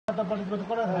Hello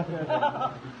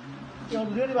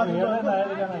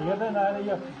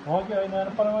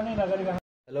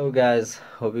guys,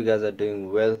 hope you guys are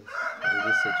doing well in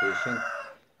this situation.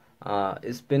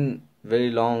 It's been very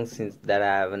long since that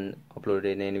I haven't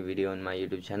uploaded any video on my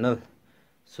YouTube channel.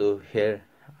 So here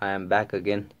I am back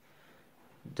again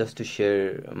just to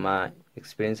share my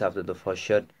experience after the first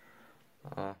shot.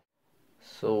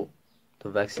 So the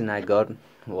vaccine I got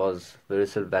was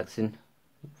Verocell vaccine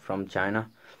from China.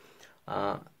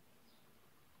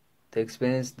 The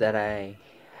experience that I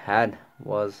had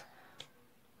was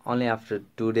only after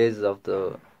 2 days of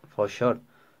the first shot.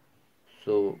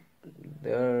 So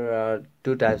there are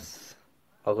two types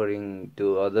occurring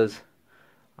to others,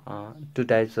 two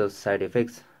types of side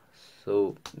effects.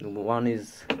 So one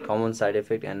is common side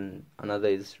effect and another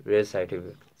is rare side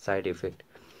effect.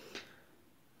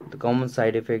 The common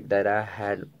side effect that I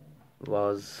had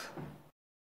was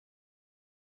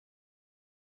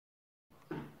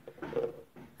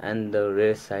and the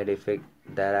rare side effect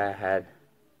that I had.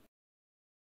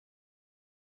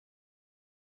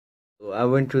 So I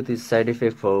went through this side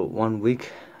effect for 1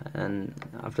 week, and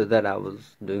after that I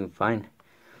was doing fine.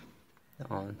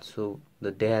 So the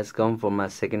day has come for my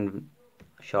second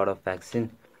shot of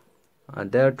vaccine.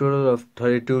 There are a total of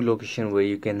 32 locations where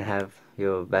you can have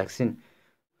your vaccine.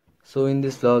 So in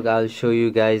this vlog I'll show you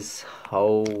guys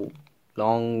how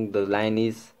long the line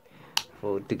is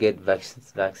to get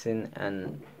vaccine,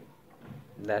 and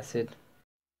that's it.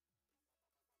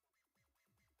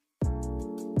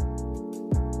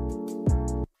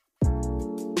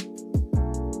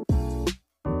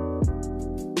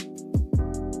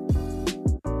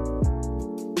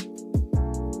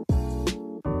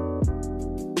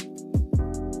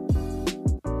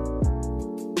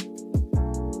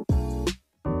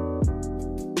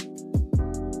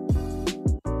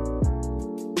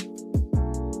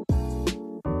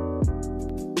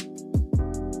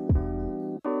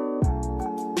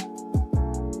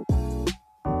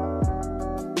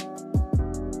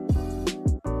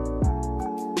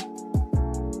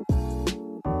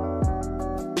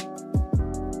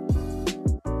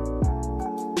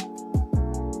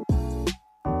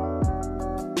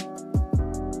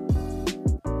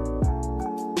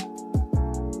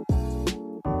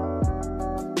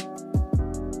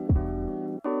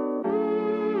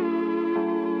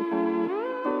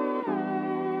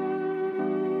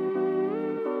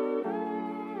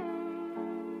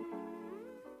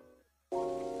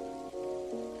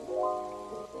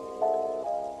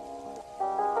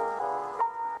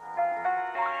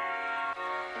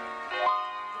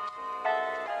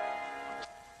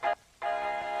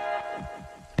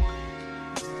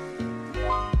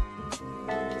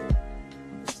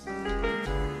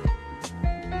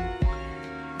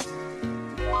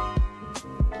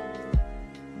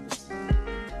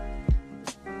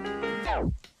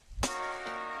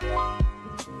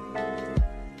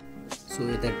 So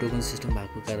यता token system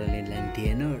भएको कारणले line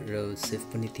थिएन र safe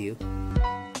पनि थियो.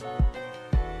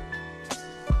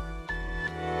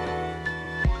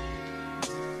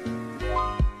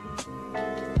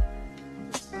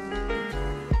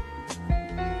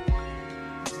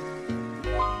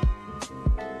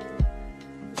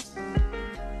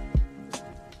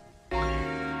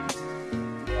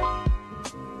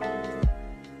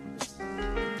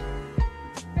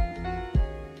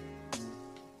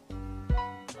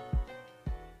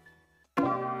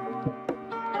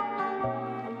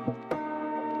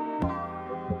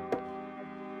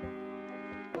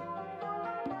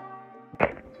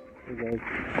 Guys,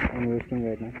 I'm wasting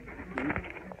right now.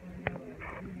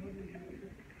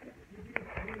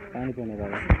 पानी पीने का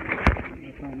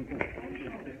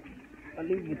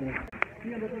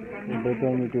they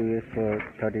told me to wait for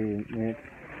 30 minutes.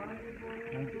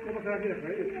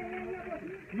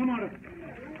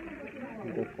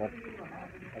 Just what?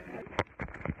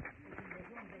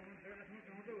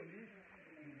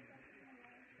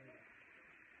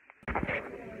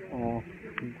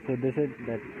 So they said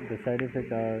that the side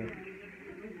effects are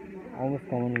almost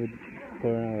common with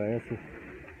coronavirus.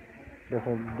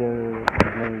 Therefore, there's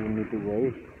no need to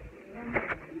worry.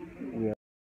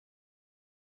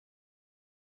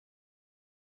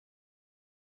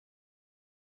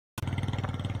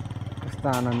 कस्तो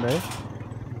आनन्द है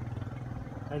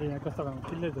अहिले यहाँ कस्तो काम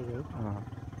clear देख्यो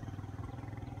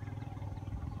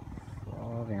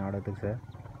सब यहाँबाट देख्छ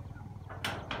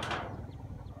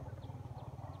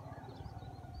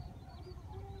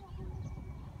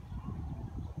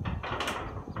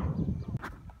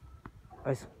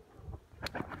ऐस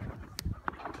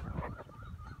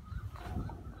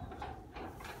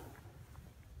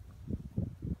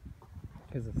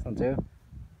के छ सन्चै हो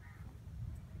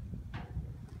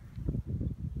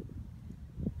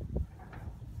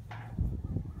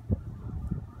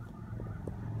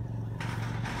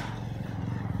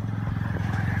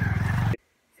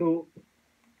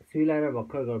सुई लगाएर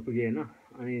भर्खर घर पुगेँ होइन।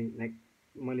 अनि लाइक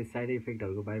मैले साइड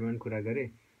इफेक्टहरूको बारेमा पनि कुरा गरेँ।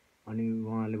 अनि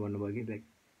उहाँले भन्नुभयो कि लाइक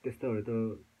त्यस्तोहरू त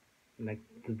लाइक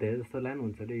धेरै जस्तोलाई पनि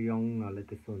हुन्छ अरे, यङहरूलाई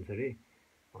त्यस्तो हुन्छ अरे।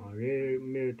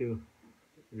 मेरो त्यो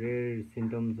रेयर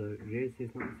सिम्टम्स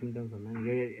भन्दा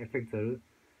रेयर इफेक्ट्सहरू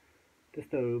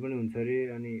त्यस्तोहरू पनि हुन्छ अरे।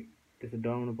 अनि त्यस्तो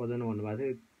डराउनु पर्दैन भन्नुभएको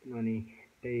थियो। अनि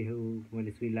त्यही हो,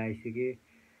 मैले सुई लगाइसकेँ,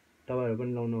 तपाईँहरू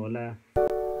पनि लाउनु होला।